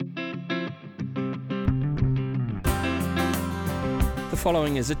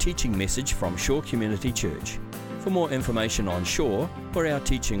following is a teaching message from Shore Community Church. For more information on Shore or our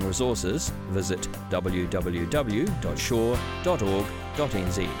teaching resources, visit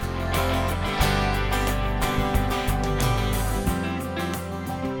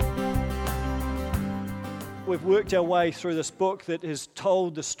We've worked our way through this book that has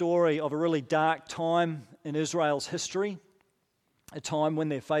told the story of a really dark time in Israel's history, a time when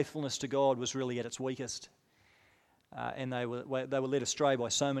their faithfulness to God was really at its weakest. And they were led astray by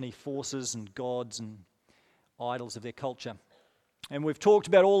so many forces and gods and idols of their culture. And we've talked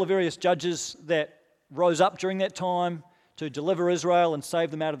about all the various judges that rose up during that time to deliver Israel and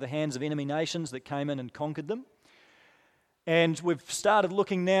save them out of the hands of enemy nations that came in and conquered them. And we've started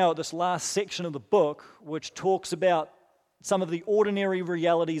looking now at this last section of the book, which talks about some of the ordinary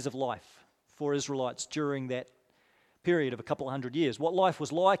realities of life for Israelites during that period of a couple of hundred years. What life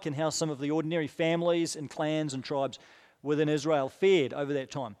was like and how some of the ordinary families and clans and tribes within Israel fared over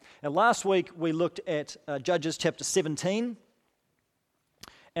that time. And last week we looked at Judges chapter 17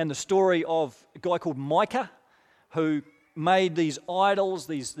 and the story of a guy called Micah who made these idols,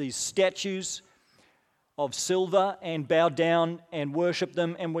 these statues of silver and bowed down and worshipped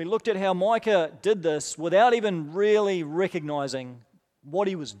them. And we looked at how Micah did this without even really recognizing what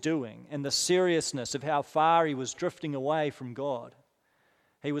he was doing and the seriousness of how far he was drifting away from God.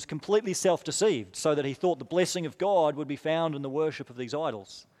 He was completely self-deceived so that he thought the blessing of God would be found in the worship of these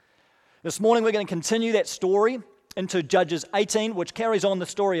idols. This morning we're going to continue that story into Judges 18, which carries on the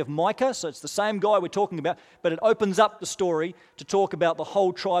story of Micah. So it's the same guy we're talking about, but it opens up the story to talk about the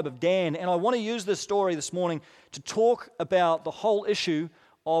whole tribe of Dan. And I want to use this story this morning to talk about the whole issue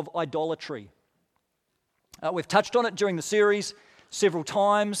of idolatry. We've touched on it during the series several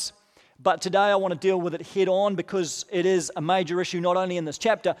times, but today I want to deal with it head on because it is a major issue not only in this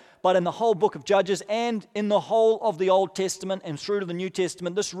chapter, but in the whole book of Judges and in the whole of the Old Testament and through to the New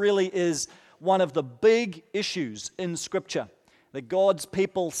Testament. This really is one of the big issues in Scripture, that God's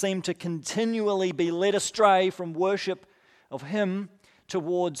people seem to continually be led astray from worship of Him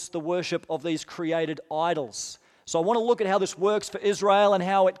towards the worship of these created idols. So I want to look at how this works for Israel and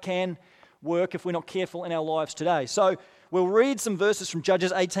how it can work if we're not careful in our lives today. So we'll read some verses from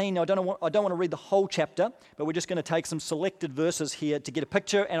Judges 18. Now, I don't want to read the whole chapter, but we're just going to take some selected verses here to get a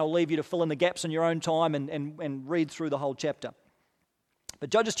picture, and I'll leave you to fill in the gaps in your own time and read through the whole chapter.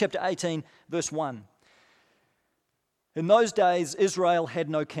 But Judges chapter 18, verse 1. In those days, Israel had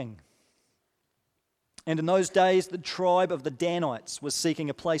no king. And in those days, the tribe of the Danites was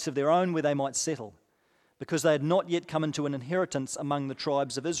seeking a place of their own where they might settle, because they had not yet come into an inheritance among the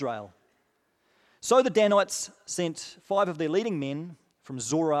tribes of Israel. So the Danites sent 5 of their leading men from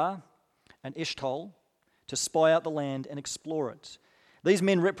Zorah and Eshtaol to spy out the land and explore it. These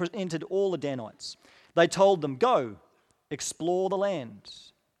men represented all the Danites. They told them, "Go, explore the land."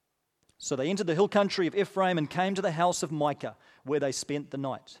 So they entered the hill country of Ephraim and came to the house of Micah, where they spent the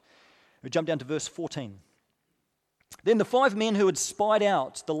night. We jump down to verse 14. Then the 5 men who had spied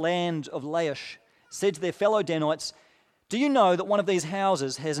out the land of Laish said to their fellow Danites, "Do you know that one of these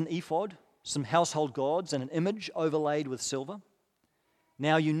houses has an ephod, some household gods, and an image overlaid with silver?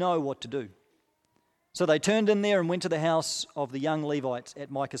 Now you know what to do." So they turned in there and went to the house of the young Levite at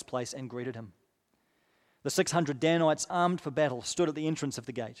Micah's place and greeted him. The 600 Danites armed for battle stood at the entrance of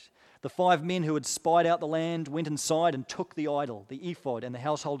the gate. The 5 men who had spied out the land went inside and took the idol, the ephod, and the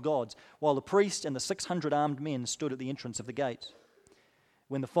household gods, while the priest and the 600 armed men stood at the entrance of the gate.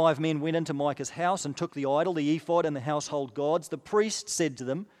 When the 5 men went into Micah's house and took the idol, the ephod, and the household gods, the priest said to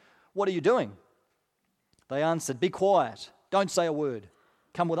them, "What are you doing?" They answered, "Be quiet, don't say a word.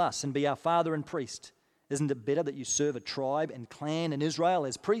 Come with us and be our father and priest. Isn't it better that you serve a tribe and clan in Israel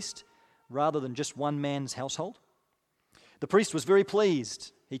as priest, rather than just one man's household?" The priest was very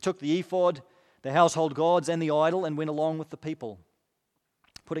pleased. He took the ephod, the household gods, and the idol and went along with the people.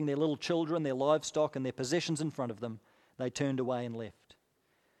 Putting their little children, their livestock, and their possessions in front of them, they turned away and left.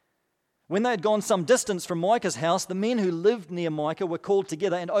 When they had gone some distance from Micah's house, the men who lived near Micah were called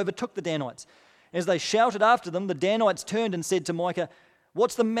together and overtook the Danites. As they shouted after them, the Danites turned and said to Micah,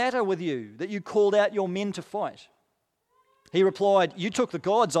 "What's the matter with you, that you called out your men to fight?" He replied, "You took the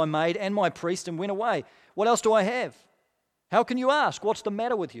gods I made and my priest and went away. What else do I have? How can you ask, what's the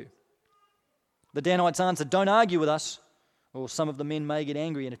matter with you?" The Danites answered, "Don't argue with us, or some of the men may get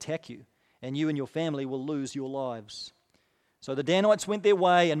angry and attack you, and you and your family will lose your lives." So the Danites went their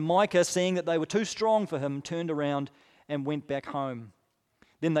way, and Micah, seeing that they were too strong for him, turned around and went back home.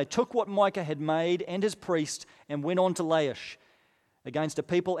 Then they took what Micah had made and his priest and went on to Laish against a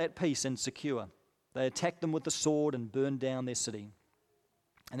people at peace and secure. They attacked them with the sword and burned down their city.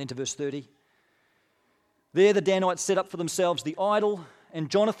 And then to verse 30. There the Danites set up for themselves the idol, and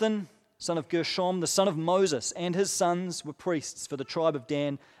Jonathan, son of Gershom, the son of Moses, and his sons were priests for the tribe of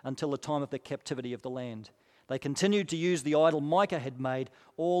Dan until the time of the captivity of the land. They continued to use the idol Micah had made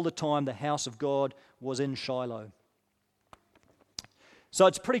all the time the house of God was in Shiloh. So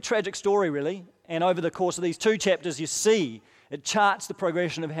it's a pretty tragic story, really. And over the course of these 2 chapters, you see it charts the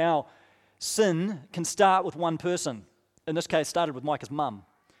progression of how sin can start with one person. In this case, it started with Micah's mum.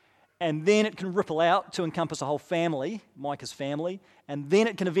 And then it can ripple out to encompass a whole family, Micah's family. And then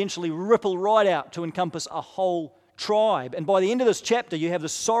it can eventually ripple right out to encompass a whole tribe. And by the end of this chapter, you have the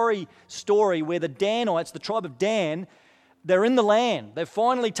sorry story where the Danites, the tribe of Dan, they're in the land. They've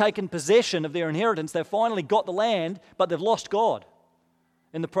finally taken possession of their inheritance. They've finally got the land, but they've lost God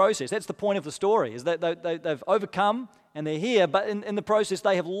in the process. That's the point of the story, is that they've overcome and they're here, but in the process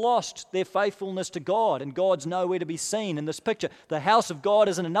they have lost their faithfulness to God, and God's nowhere to be seen in this picture. The house of God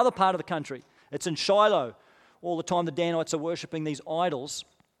is in another part of the country. It's in Shiloh. All the time the Danites are worshipping these idols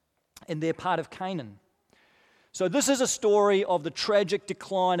in their part of Canaan. So this is a story of the tragic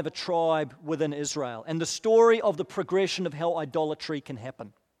decline of a tribe within Israel, and the story of the progression of how idolatry can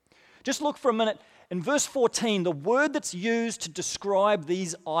happen. Just look for a minute. In verse 14, the word that's used to describe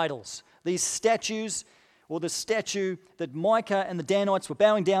these idols, these statues, or the statue that Micah and the Danites were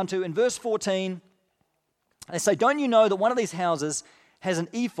bowing down to, in verse 14, they say, "Don't you know that one of these houses has an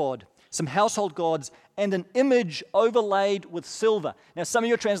ephod, some household gods, and an image overlaid with silver?" Now, some of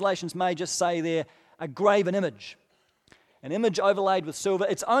your translations may just say there, a graven image. An image overlaid with silver.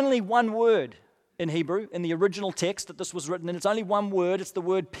 It's only one word in Hebrew, in the original text that this was written in. It's only one word. It's the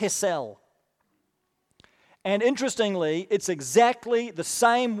word pesel. And interestingly, it's exactly the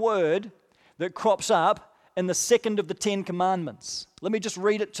same word that crops up in the second of the 10 commandments. Let me just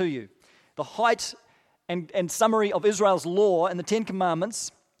read it to you. The height and summary of Israel's law in the 10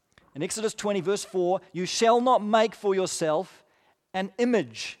 commandments, in Exodus 20, verse 4, "You shall not make for yourself an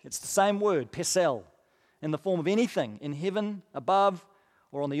image," it's the same word, pesel, "in the form of anything in heaven above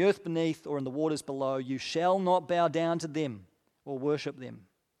or on the earth beneath or in the waters below. You shall not bow down to them or worship them.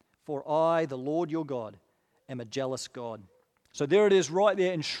 For I, the Lord your God, am a jealous God." So there it is right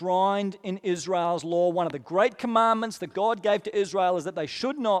there enshrined in Israel's law. One of the great commandments that God gave to Israel is that they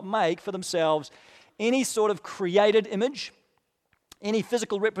should not make for themselves any sort of created image, any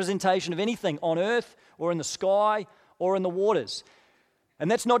physical representation of anything on earth or in the sky or in the waters.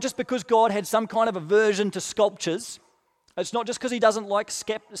 And that's not just because God had some kind of aversion to sculptures. It's not just because he doesn't like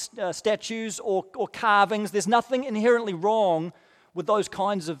statues or carvings. There's nothing inherently wrong with those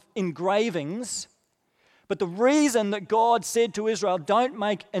kinds of engravings. But the reason that God said to Israel, "Don't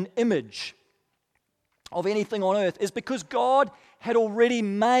make an image of anything on earth," is because God had already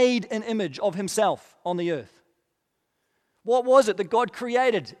made an image of himself on the earth. What was it that God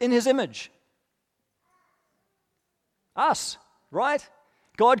created in his image? Us, right?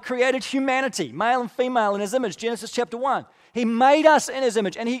 God created humanity, male and female, in his image, Genesis chapter 1. He made us in his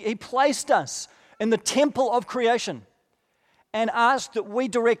image, and he placed us in the temple of creation and asked that we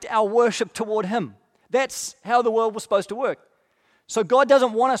direct our worship toward him. That's how the world was supposed to work. So God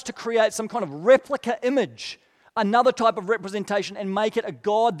doesn't want us to create some kind of replica image, another type of representation, and make it a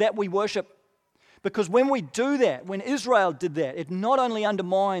God that we worship. Because when we do that, when Israel did that, it not only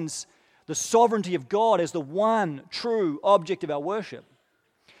undermines the sovereignty of God as the one true object of our worship,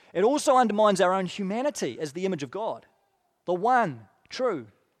 it also undermines our own humanity as the image of God, the one true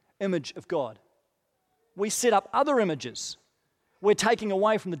image of God. We set up other images. We're taking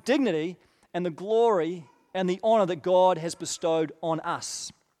away from the dignity and the glory and the honor that God has bestowed on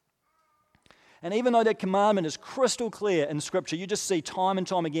us. And even though that commandment is crystal clear in Scripture, you just see time and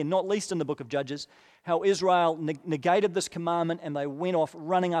time again, not least in the book of Judges, how Israel negated this commandment and they went off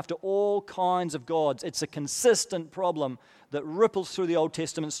running after all kinds of gods. It's a consistent problem that ripples through the Old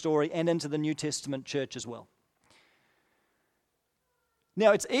Testament story and into the New Testament church as well.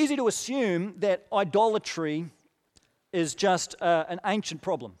 Now, it's easy to assume that idolatry is just an ancient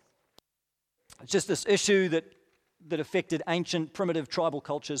problem. It's just this issue that affected ancient, primitive tribal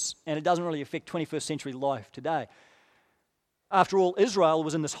cultures, and it doesn't really affect 21st century life today. After all, Israel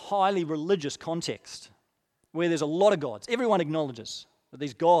was in this highly religious context where there's a lot of gods. Everyone acknowledges that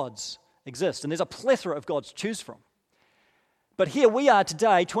these gods exist, and there's a plethora of gods to choose from. But here we are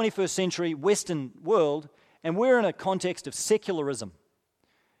today, 21st century Western world, and we're in a context of secularism.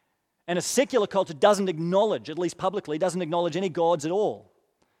 And a secular culture doesn't acknowledge, at least publicly, doesn't acknowledge any gods at all.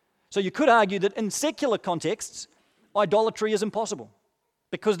 So you could argue that in secular contexts, idolatry is impossible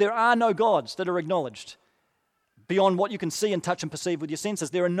because there are no gods that are acknowledged. Beyond what you can see and touch and perceive with your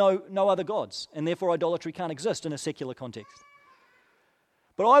senses, there are no other gods, and therefore idolatry can't exist in a secular context.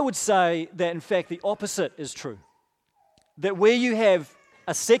 But I would say that, in fact, the opposite is true. That where you have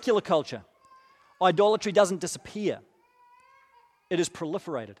a secular culture, idolatry doesn't disappear. It is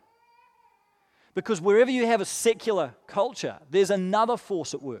proliferated. Because wherever you have a secular culture, there's another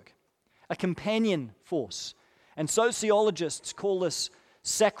force at work, a companion force. And sociologists call this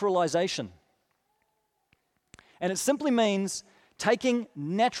sacralization. And it simply means taking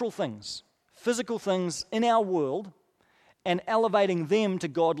natural things, physical things in our world, and elevating them to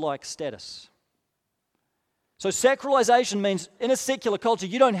godlike status. So sacralization means in a secular culture,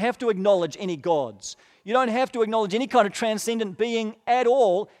 you don't have to acknowledge any gods. You don't have to acknowledge any kind of transcendent being at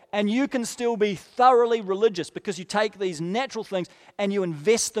all, and you can still be thoroughly religious because you take these natural things and you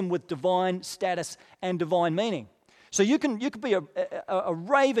invest them with divine status and divine meaning. So you could be a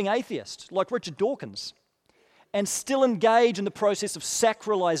raving atheist like Richard Dawkins and still engage in the process of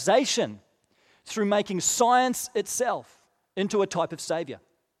sacralization through making science itself into a type of savior.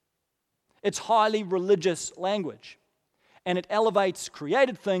 It's highly religious language, and it elevates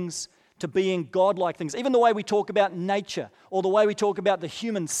created things to being godlike things. Even the way we talk about nature or the way we talk about the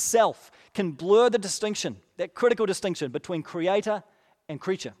human self can blur the distinction, that critical distinction between creator and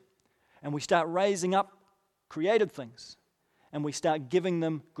creature. And we start raising up created things, and we start giving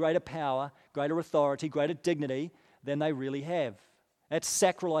them greater power, greater authority, greater dignity than they really have. That's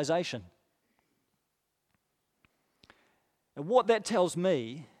sacralization. And what that tells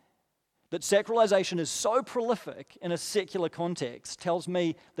me, that sacralization is so prolific in a secular context, tells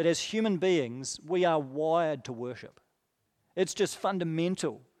me that as human beings, we are wired to worship. It's just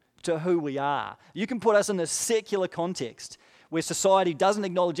fundamental to who we are. You can put us in a secular context where society doesn't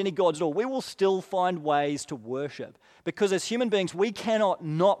acknowledge any gods at all. We will still find ways to worship because as human beings, we cannot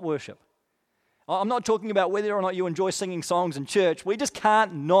not worship. I'm not talking about whether or not you enjoy singing songs in church. We just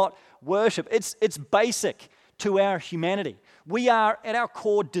can't not worship. It's basic to our humanity. We are, at our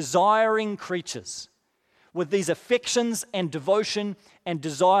core, desiring creatures with these affections and devotion and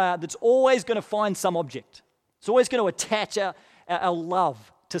desire that's always going to find some object. It's always going to attach our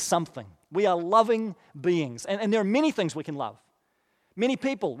love to something. We are loving beings. And there are many things we can love. Many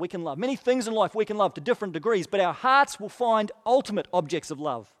people we can love. Many things in life we can love to different degrees. But our hearts will find ultimate objects of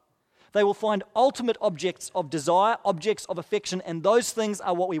love. They will find ultimate objects of desire, objects of affection, and those things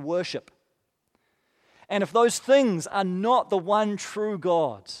are what we worship. And if those things are not the one true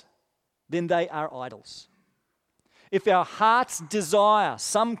God, then they are idols. If our hearts desire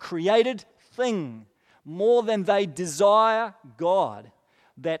some created thing more than they desire God,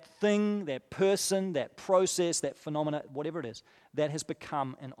 that thing, that person, that process, that phenomena, whatever it is, that has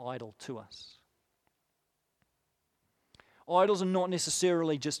become an idol to us. Idols are not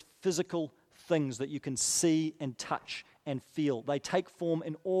necessarily just physical things that you can see and touch and feel. They take form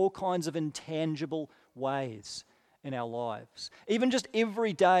in all kinds of intangible ways in our lives. Even just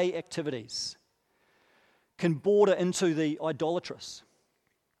everyday activities can border into the idolatrous.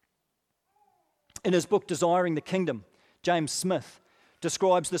 In his book, Desiring the Kingdom, James Smith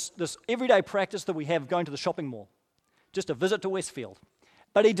describes this everyday practice that we have going to the shopping mall, just a visit to Westfield.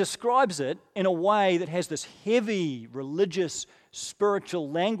 But he describes it in a way that has this heavy religious, spiritual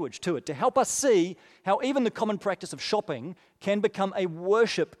language to it to help us see how even the common practice of shopping can become a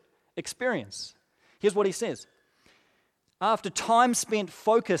worship experience. Here's what he says. After time spent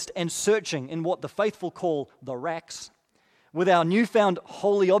focused and searching in what the faithful call the racks, with our newfound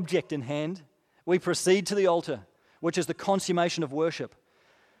holy object in hand, we proceed to the altar, which is the consummation of worship.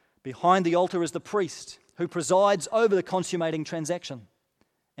 Behind the altar is the priest who presides over the consummating transaction.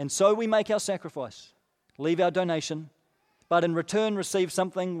 And so we make our sacrifice, leave our donation, but in return receive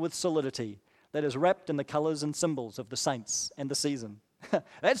something with solidity that is wrapped in the colors and symbols of the saints and the season.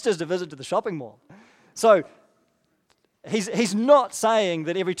 That's just a visit to the shopping mall. So he's not saying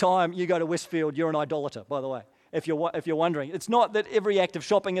that every time you go to Westfield you're an idolater, by the way, if you're wondering. It's not that every act of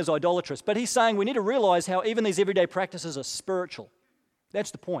shopping is idolatrous, but he's saying we need to realize how even these everyday practices are spiritual.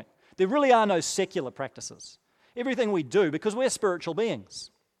 That's the point. There really are no secular practices. Everything we do, because we're spiritual beings.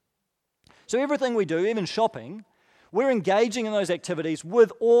 So everything we do, even shopping, we're engaging in those activities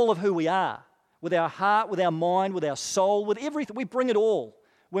with all of who we are, with our heart, with our mind, with our soul, with everything. We bring it all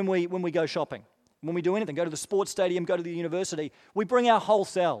when we go shopping. When we do anything, go to the sports stadium, go to the university, we bring our whole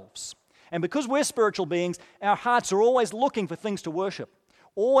selves. And because we're spiritual beings, our hearts are always looking for things to worship,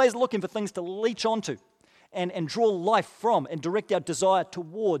 always looking for things to leech onto and draw life from and direct our desire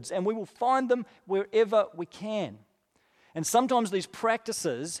towards. And we will find them wherever we can. And sometimes these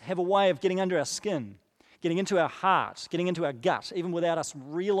practices have a way of getting under our skin, getting into our heart, getting into our gut, even without us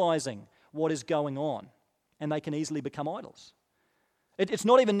realizing what is going on. And they can easily become idols. It's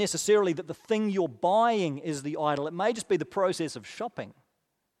not even necessarily that the thing you're buying is the idol. It may just be the process of shopping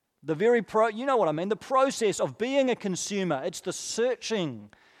You know what I mean, the process of being a consumer. It's the searching,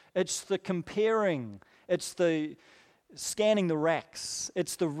 it's the comparing, it's the scanning the racks,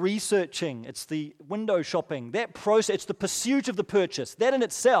 it's the researching, it's the window shopping. That process, it's the pursuit of the purchase. That in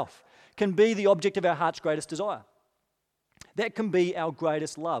itself can be the object of our heart's greatest desire. That can be our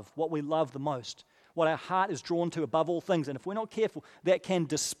greatest love, what we love the most, what our heart is drawn to above all things. And if we're not careful, that can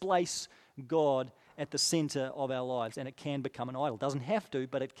displace God at the center of our lives, and it can become an idol. Doesn't have to,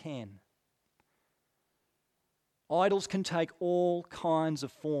 but it can. Idols can take all kinds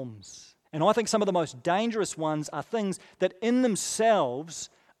of forms. And I think some of the most dangerous ones are things that in themselves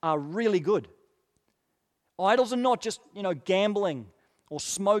are really good. Idols are not just, gambling or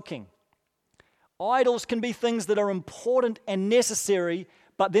smoking. Idols can be things that are important and necessary,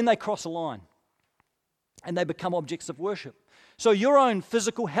 but then they cross a line and they become objects of worship. So your own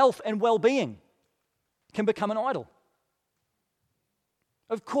physical health and well-being can become an idol.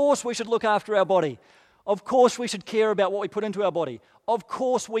 Of course we should look after our body. Of course we should care about what we put into our body. Of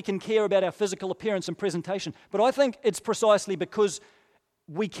course we can care about our physical appearance and presentation. But I think it's precisely because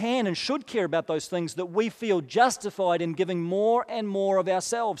we can and should care about those things that we feel justified in giving more and more of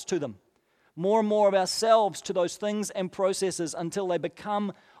ourselves to them. More and more of ourselves to those things and processes until they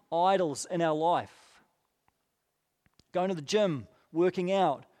become idols in our life. Going to the gym, working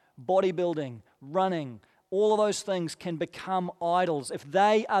out, bodybuilding, running, all of those things can become idols if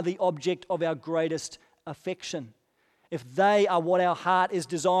they are the object of our greatest affection, if they are what our heart is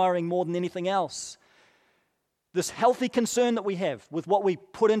desiring more than anything else. This healthy concern that we have with what we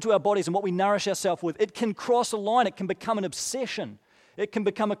put into our bodies and what we nourish ourselves with, it can cross a line, it can become an obsession, it can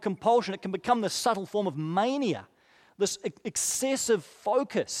become a compulsion, it can become the subtle form of mania, this excessive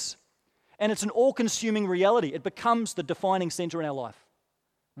focus, and it's an all-consuming reality. It becomes the defining center in our life,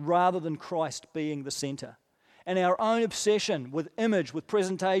 rather than Christ being the center. And our own obsession with image, with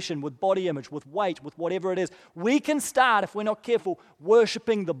presentation, with body image, with weight, with whatever it is, we can start, if we're not careful,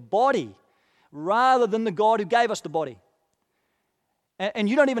 worshiping the body rather than the God who gave us the body. And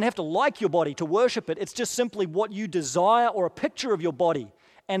you don't even have to like your body to worship it. It's just simply what you desire or a picture of your body.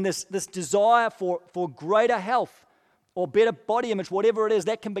 And this desire for greater health or better body image, whatever it is,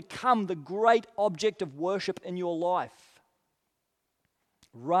 that can become the great object of worship in your life,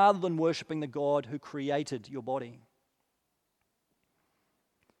 rather than worshiping the God who created your body.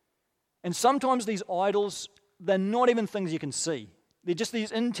 And sometimes these idols, they're not even things you can see. They're just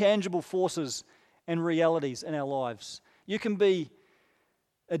these intangible forces and realities in our lives. You can be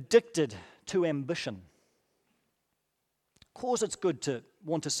addicted to ambition. Of course it's good to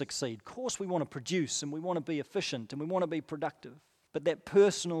want to succeed. Of course we want to produce and we want to be efficient and we want to be productive. But that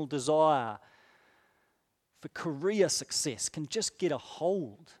personal desire for career success can just get a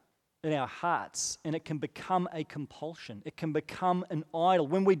hold in our hearts, and it can become a compulsion. It can become an idol.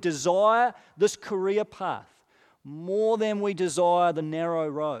 When we desire this career path more than we desire the narrow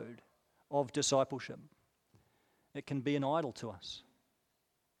road of discipleship, it can be an idol to us.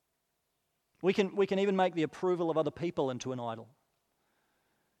 We can even make the approval of other people into an idol.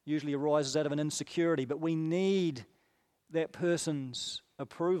 Usually arises out of an insecurity, but we need that person's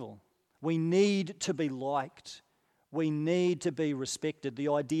approval. We need to be liked. We need to be respected. The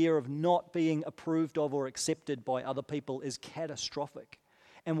idea of not being approved of or accepted by other people is catastrophic.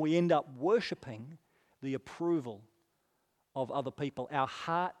 And we end up worshipping the approval of other people. Our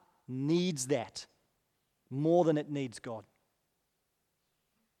heart needs that more than it needs God.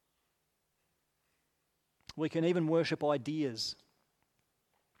 We can even worship ideas,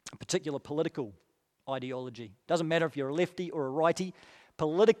 a particular political ideology. Doesn't matter if you're a lefty or a righty.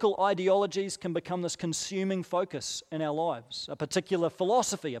 Political ideologies can become this consuming focus in our lives. A particular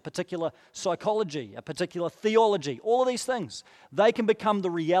philosophy, a particular psychology, a particular theology, all of these things, they can become the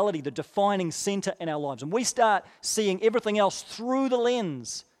reality, the defining center in our lives. And we start seeing everything else through the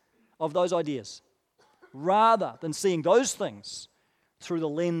lens of those ideas, rather than seeing those things through the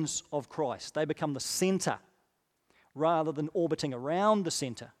lens of Christ. They become the center, rather than orbiting around the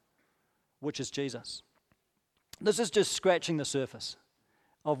center, which is Jesus. This is just scratching the surface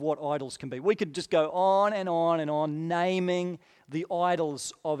of what idols can be. We could just go on and on and on, naming the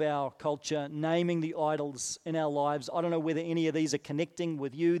idols of our culture, naming the idols in our lives. I don't know whether any of these are connecting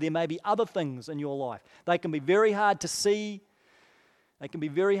with you. There may be other things in your life. They can be very hard to see. They can be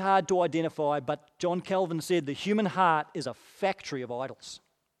very hard to identify, but John Calvin said the human heart is a factory of idols.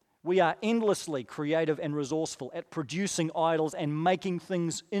 We are endlessly creative and resourceful at producing idols and making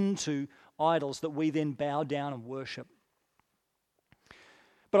things into idols that we then bow down and worship.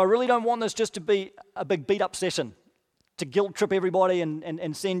 But I really don't want this just to be a big beat-up session to guilt trip everybody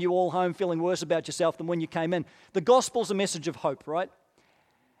and send you all home feeling worse about yourself than when you came in. The gospel's a message of hope, right?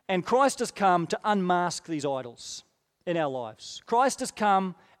 And Christ has come to unmask these idols in our lives. Christ has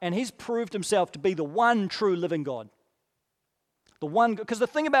come and he's proved himself to be the one true living God. Because the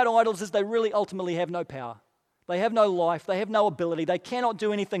thing about idols is they really ultimately have no power. They have no life. They have no ability. They cannot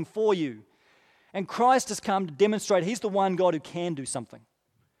do anything for you. And Christ has come to demonstrate he's the one God who can do something.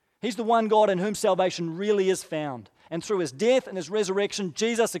 He's the one God in whom salvation really is found. And through his death and his resurrection,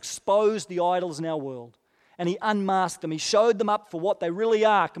 Jesus exposed the idols in our world. And he unmasked them. He showed them up for what they really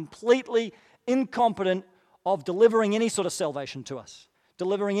are, completely incompetent of delivering any sort of salvation to us,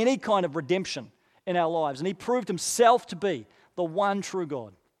 delivering any kind of redemption in our lives. And he proved himself to be the one true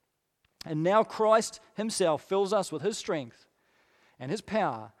God. And now Christ himself fills us with his strength and his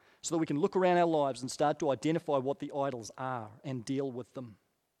power so that we can look around our lives and start to identify what the idols are and deal with them.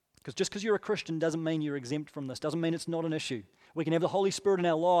 Because just because you're a Christian doesn't mean you're exempt from this, doesn't mean it's not an issue. We can have the Holy Spirit in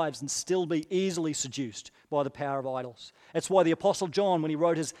our lives and still be easily seduced by the power of idols. That's why the Apostle John, when he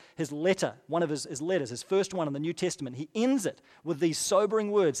wrote his letter, one of his letters, his first one in the New Testament, he ends it with these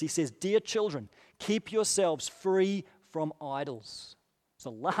sobering words. He says, "Dear children, keep yourselves free from idols." It's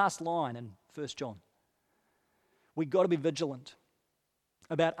the last line in 1 John. We've got to be vigilant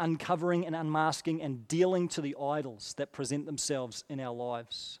about uncovering and unmasking and dealing to the idols that present themselves in our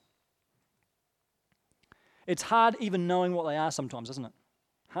lives. It's hard even knowing what they are sometimes, isn't it?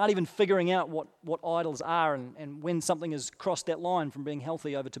 Hard even figuring out what idols are and when something has crossed that line from being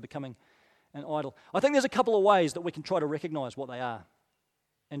healthy over to becoming an idol. I think there's a couple of ways that we can try to recognize what they are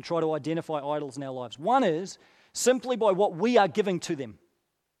and try to identify idols in our lives. One is simply by what we are giving to them.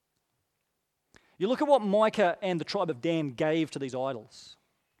 You look at what Micah and the tribe of Dan gave to these idols.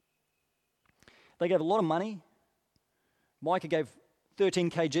 They gave a lot of money. Micah gave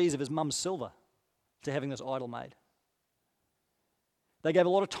 13 kgs of his mum's silver to having this idol made. They gave a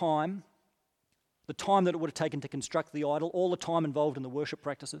lot of time, the time that it would have taken to construct the idol, all the time involved in the worship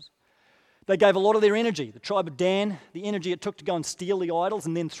practices. They gave a lot of their energy. The tribe of Dan, the energy it took to go and steal the idols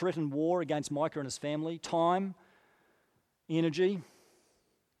and then threaten war against Micah and his family. Time, energy,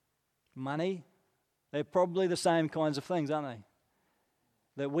 money. They're probably the same kinds of things, aren't they,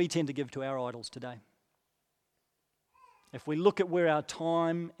 that we tend to give to our idols today. If we look at where our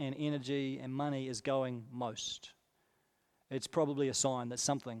time and energy and money is going most, it's probably a sign that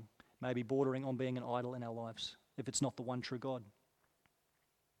something may be bordering on being an idol in our lives, if it's not the one true God.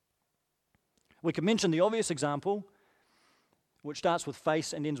 We could mention the obvious example, which starts with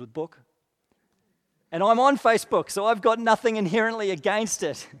face and ends with book. And I'm on Facebook, so I've got nothing inherently against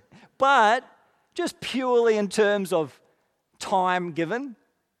it. But just purely in terms of time given,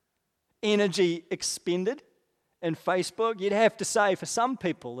 energy expended in Facebook, you'd have to say for some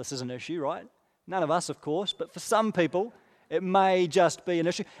people this is an issue, right? None of us, of course, but for some people it may just be an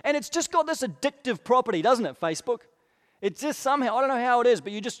issue. And it's just got this addictive property, doesn't it, Facebook? It's just somehow, I don't know how it is,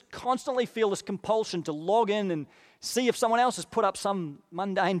 but you just constantly feel this compulsion to log in and see if someone else has put up some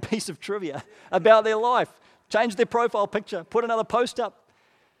mundane piece of trivia about their life, change their profile picture, put another post up,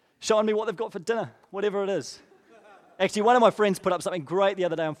 showing me what they've got for dinner, whatever it is. Actually, one of my friends put up something great the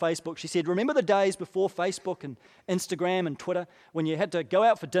other day on Facebook. She said, remember the days before Facebook and Instagram and Twitter when you had to go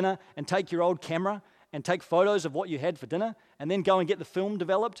out for dinner and take your old camera and take photos of what you had for dinner and then go and get the film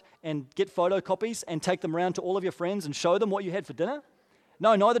developed and get photocopies and take them around to all of your friends and show them what you had for dinner?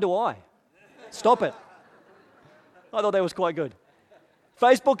 No, neither do I. Stop it. I thought that was quite good.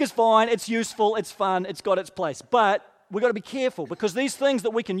 Facebook is fine, it's useful, it's fun, it's got its place. But we've got to be careful because these things that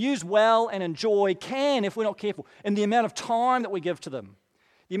we can use well and enjoy can, if we're not careful, in the amount of time that we give to them,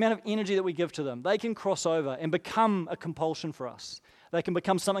 the amount of energy that we give to them, they can cross over and become a compulsion for us. They can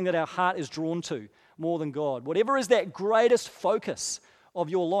become something that our heart is drawn to more than God. Whatever is that greatest focus of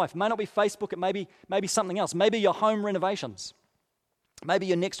your life, it may not be Facebook, it may be something else. Maybe your home renovations, maybe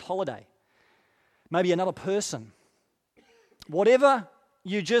your next holiday, maybe another person. Whatever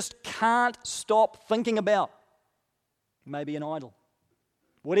you just can't stop thinking about, maybe an idol.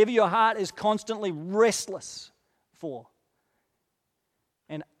 Whatever your heart is constantly restless for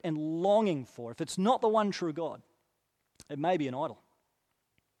and longing for, if it's not the one true God, it may be an idol.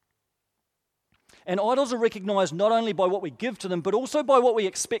 And idols are recognized not only by what we give to them, but also by what we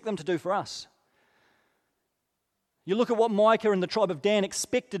expect them to do for us. You look at what Micah and the tribe of Dan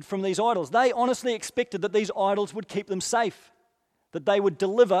expected from these idols. They honestly expected that these idols would keep them safe, that they would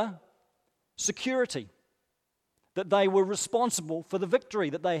deliver security, that they were responsible for the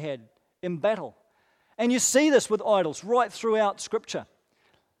victory that they had in battle. And you see this with idols right throughout Scripture,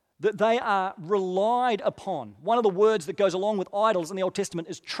 that they are relied upon. One of the words that goes along with idols in the Old Testament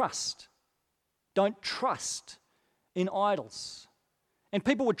is trust. Don't trust in idols. And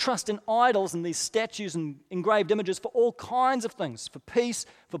people would trust in idols and these statues and engraved images for all kinds of things, for peace,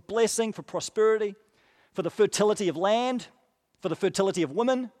 for blessing, for prosperity, for the fertility of land, for the fertility of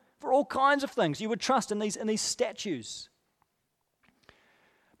women, for all kinds of things. You would trust in these statues.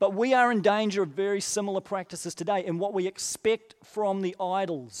 But we are in danger of very similar practices today in what we expect from the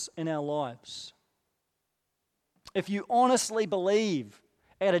idols in our lives. If you honestly believe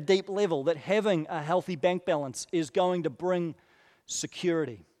at a deep level that having a healthy bank balance is going to bring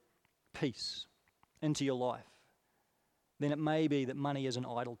security, peace into your life, then it may be that money is an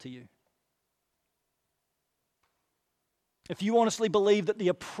idol to you. If you honestly believe that the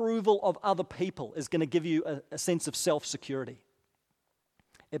approval of other people is going to give you a sense of self-security,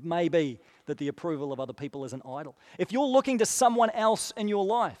 it may be that the approval of other people is an idol. If you're looking to someone else in your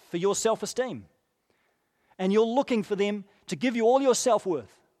life for your self-esteem, and you're looking for them to give you all your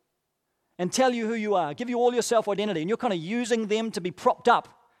self-worth and tell you who you are, give you all your self-identity, and you're kind of using them to be propped up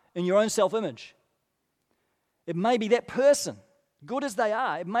in your own self-image, it may be that person, good as they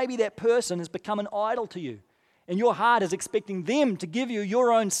are, it may be that person has become an idol to you. And your heart is expecting them to give you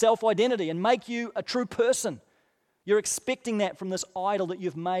your own self-identity and make you a true person. You're expecting that from this idol that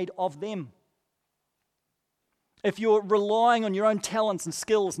you've made of them. If you're relying on your own talents and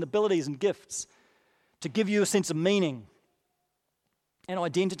skills and abilities and gifts to give you a sense of meaning and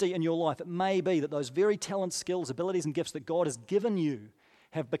identity in your life, it may be that those very talents, skills, abilities, and gifts that God has given you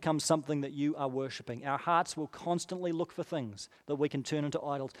have become something that you are worshipping. Our hearts will constantly look for things that we can turn into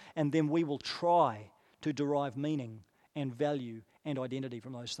idols, and then we will try to derive meaning and value and identity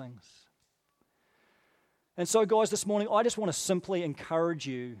from those things. And so, guys, this morning, I just want to simply encourage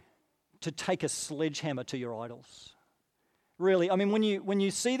you to take a sledgehammer to your idols. Really, I mean, when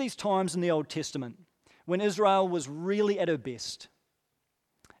you see these times in the Old Testament, when Israel was really at her best,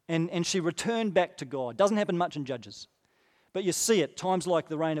 and she returned back to God, doesn't happen much in Judges, but you see it, times like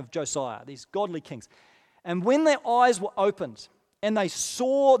the reign of Josiah, these godly kings. And when their eyes were opened, and they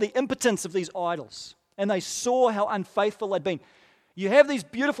saw the impotence of these idols, and they saw how unfaithful they'd been. You have these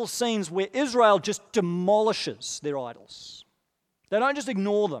beautiful scenes where Israel just demolishes their idols. They don't just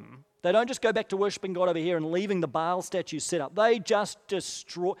ignore them. They don't just go back to worshiping God over here and leaving the Baal statues set up. They just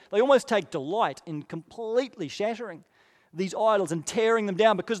destroy, they almost take delight in completely shattering these idols and tearing them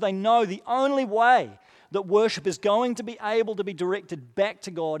down, because they know the only way that worship is going to be able to be directed back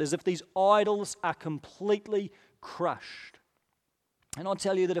to God is if these idols are completely crushed. And I'll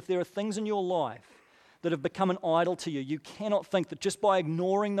tell you that if there are things in your life that have become an idol to you, you cannot think that just by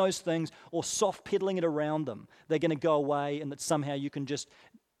ignoring those things or soft pedaling it around them, they're going to go away and that somehow you can just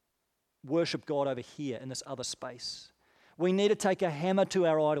worship God over here in this other space. We need to take a hammer to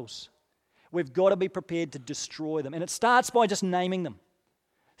our idols. We've got to be prepared to destroy them. And it starts by just naming them.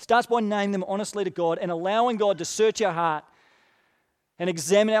 It starts by naming them honestly to God and allowing God to search our heart and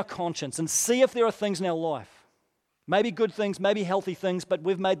examine our conscience and see if there are things in our life, maybe good things, maybe healthy things, but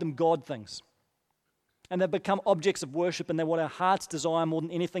we've made them God things. And they've become objects of worship, and they're what our hearts desire more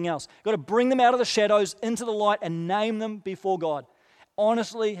than anything else. You've got to bring them out of the shadows into the light and name them before God.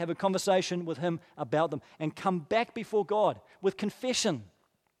 Honestly have a conversation with Him about them and come back before God with confession,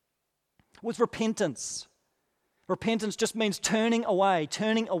 with repentance. Repentance just means turning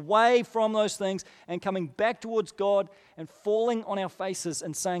away from those things and coming back towards God and falling on our faces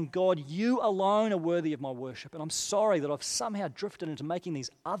and saying, God, you alone are worthy of my worship. And I'm sorry that I've somehow drifted into making these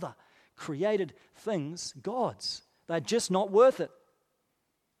other created things gods. They're just not worth it.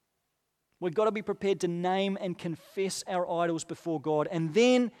 We've got to be prepared to name and confess our idols before God and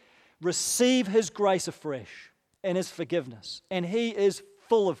then receive His grace afresh and His forgiveness. And He is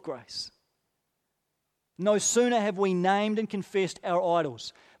full of grace. No sooner have we named and confessed our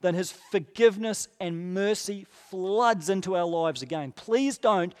idols than His forgiveness and mercy floods into our lives again. Please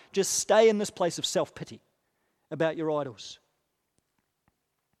don't just stay in this place of self-pity about your idols,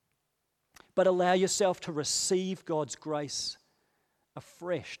 but allow yourself to receive God's grace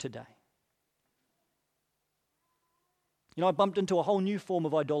afresh today. You know, I bumped into a whole new form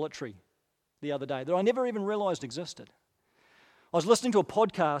of idolatry the other day that I never even realized existed. I was listening to a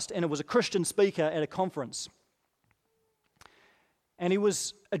podcast, and it was a Christian speaker at a conference. And he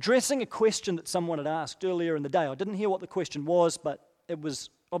was addressing a question that someone had asked earlier in the day. I didn't hear what the question was, but it was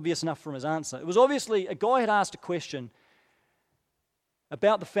obvious enough from his answer. It was obviously a guy had asked a question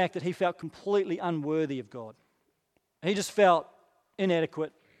about the fact that he felt completely unworthy of God. He just felt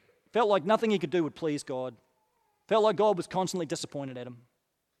inadequate, felt like nothing he could do would please God, felt like God was constantly disappointed at him,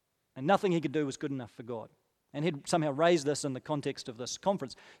 and nothing he could do was good enough for God. And he'd somehow raised this in the context of this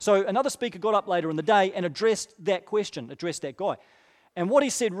conference. So another speaker got up later in the day and addressed that question, addressed that guy. And what he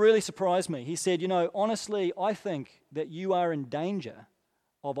said really surprised me. He said, you know, honestly, I think that you are in danger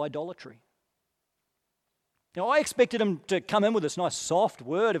of idolatry. Now, I expected him to come in with this nice soft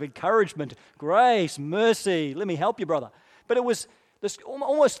word of encouragement, grace, mercy, let me help you, brother. But it was this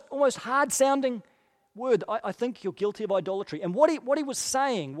almost hard-sounding word. I think you're guilty of idolatry. And what he was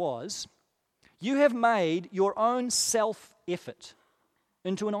saying was, you have made your own self-effort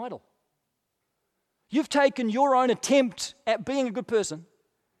into an idol. You've taken your own attempt at being a good person,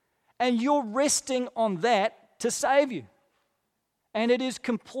 and you're resting on that to save you. And it is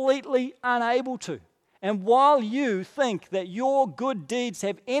completely unable to. And while you think that your good deeds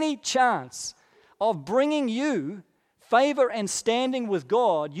have any chance of bringing you favor and standing with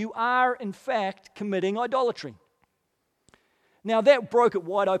God, you are in fact committing idolatry. Now that broke it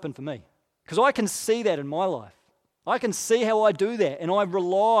wide open for me, because I can see that in my life. I can see how I do that, and I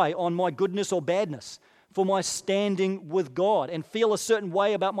rely on my goodness or badness for my standing with God and feel a certain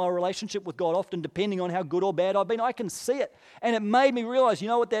way about my relationship with God, often depending on how good or bad I've been. I can see it, and it made me realize, you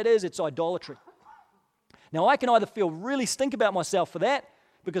know what that is? It's idolatry. Now, I can either feel really stink about myself for that,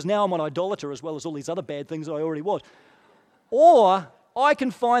 because now I'm an idolater as well as all these other bad things that I already was, or I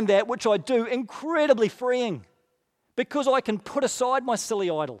can find that, which I do, incredibly freeing, because I can put aside my silly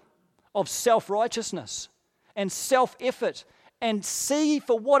idol of self-righteousness and self-effort and see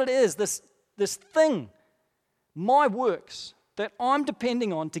for what it is, this thing, my works, that I'm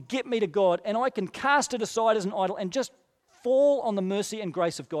depending on to get me to God, and I can cast it aside as an idol and just fall on the mercy and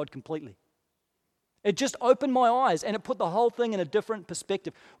grace of God completely. It just opened my eyes, and it put the whole thing in a different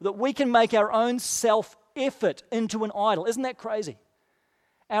perspective, that we can make our own self-effort into an idol. Isn't that crazy?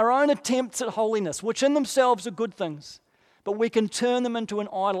 Our own attempts at holiness, which in themselves are good things, but we can turn them into an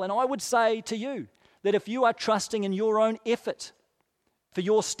idol. And I would say to you that if you are trusting in your own effort for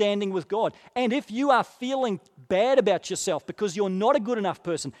your standing with God, and if you are feeling bad about yourself because you're not a good enough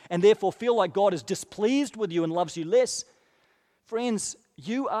person and therefore feel like God is displeased with you and loves you less, friends,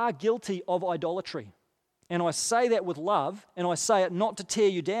 you are guilty of idolatry. And I say that with love, and I say it not to tear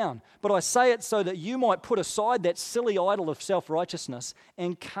you down, but I say it so that you might put aside that silly idol of self-righteousness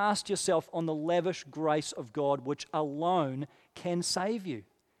and cast yourself on the lavish grace of God, which alone can save you.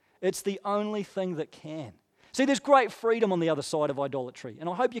 It's the only thing that can. See, there's great freedom on the other side of idolatry, and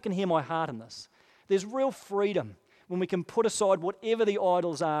I hope you can hear my heart in this. There's real freedom when we can put aside whatever the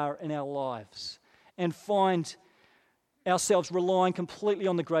idols are in our lives and find ourselves relying completely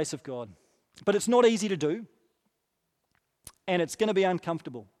on the grace of God. But it's not easy to do, and it's going to be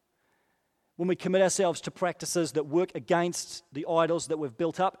uncomfortable when we commit ourselves to practices that work against the idols that we've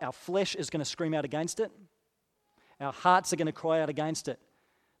built up. Our flesh is going to scream out against it. Our hearts are going to cry out against it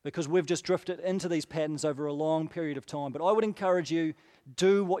because we've just drifted into these patterns over a long period of time. But I would encourage you,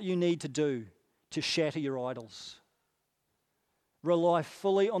 do what you need to do to shatter your idols. Rely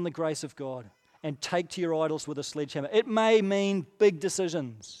fully on the grace of God and take to your idols with a sledgehammer. It may mean big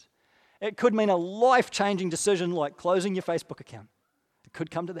decisions. It could mean a life-changing decision like closing your Facebook account. It could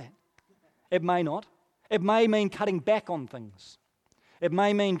come to that. It may not. It may mean cutting back on things. It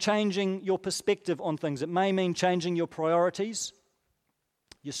may mean changing your perspective on things. It may mean changing your priorities,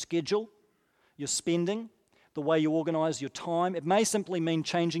 your schedule, your spending, the way you organize your time. It may simply mean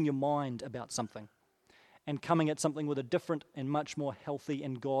changing your mind about something and coming at something with a different and much more healthy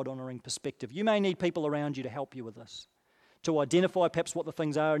and God-honoring perspective. You may need people around you to help you with this, to identify perhaps what the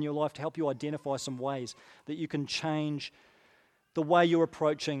things are in your life, to help you identify some ways that you can change the way you're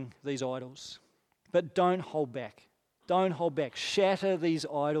approaching these idols. But don't hold back. Don't hold back. Shatter these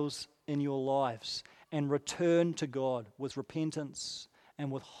idols in your lives and return to God with repentance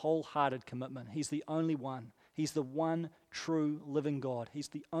and with wholehearted commitment. He's the only one. He's the one true living God. He's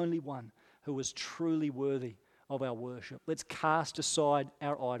the only one who is truly worthy of our worship. Let's cast aside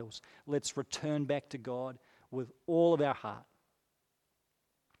our idols. Let's return back to God with all of our heart.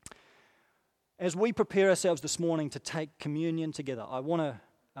 As we prepare ourselves this morning to take communion together, I want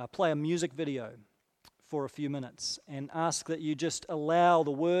to play a music video for a few minutes and ask that you just allow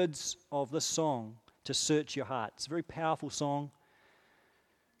the words of this song to search your heart. It's a very powerful song,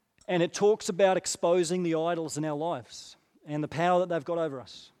 and it talks about exposing the idols in our lives and the power that they've got over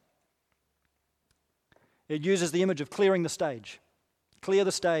us. It uses the image of clearing the stage. Clear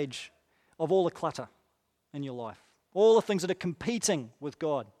the stage of all the clutter in your life, all the things that are competing with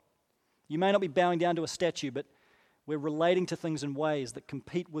God. You may not be bowing down to a statue, but we're relating to things in ways that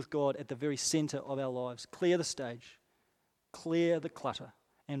compete with God at the very center of our lives. Clear the stage, clear the clutter,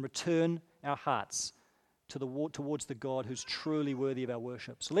 and return our hearts towards the God who's truly worthy of our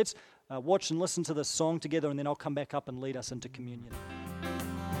worship. So let's watch and listen to this song together, and then I'll come back up and lead us into communion.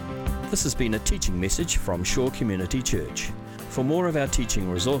 This has been a teaching message from Shore Community Church. For more of our teaching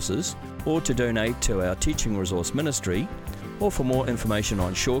resources or to donate to our teaching resource ministry, or for more information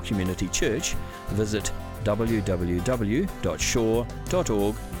on Shore Community Church, visit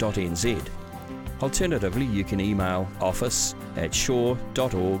www.shore.org.nz. Alternatively, you can email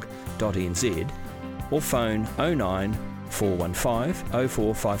office@shore.org.nz or phone 09 415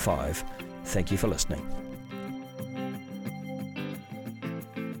 0455. Thank you for listening.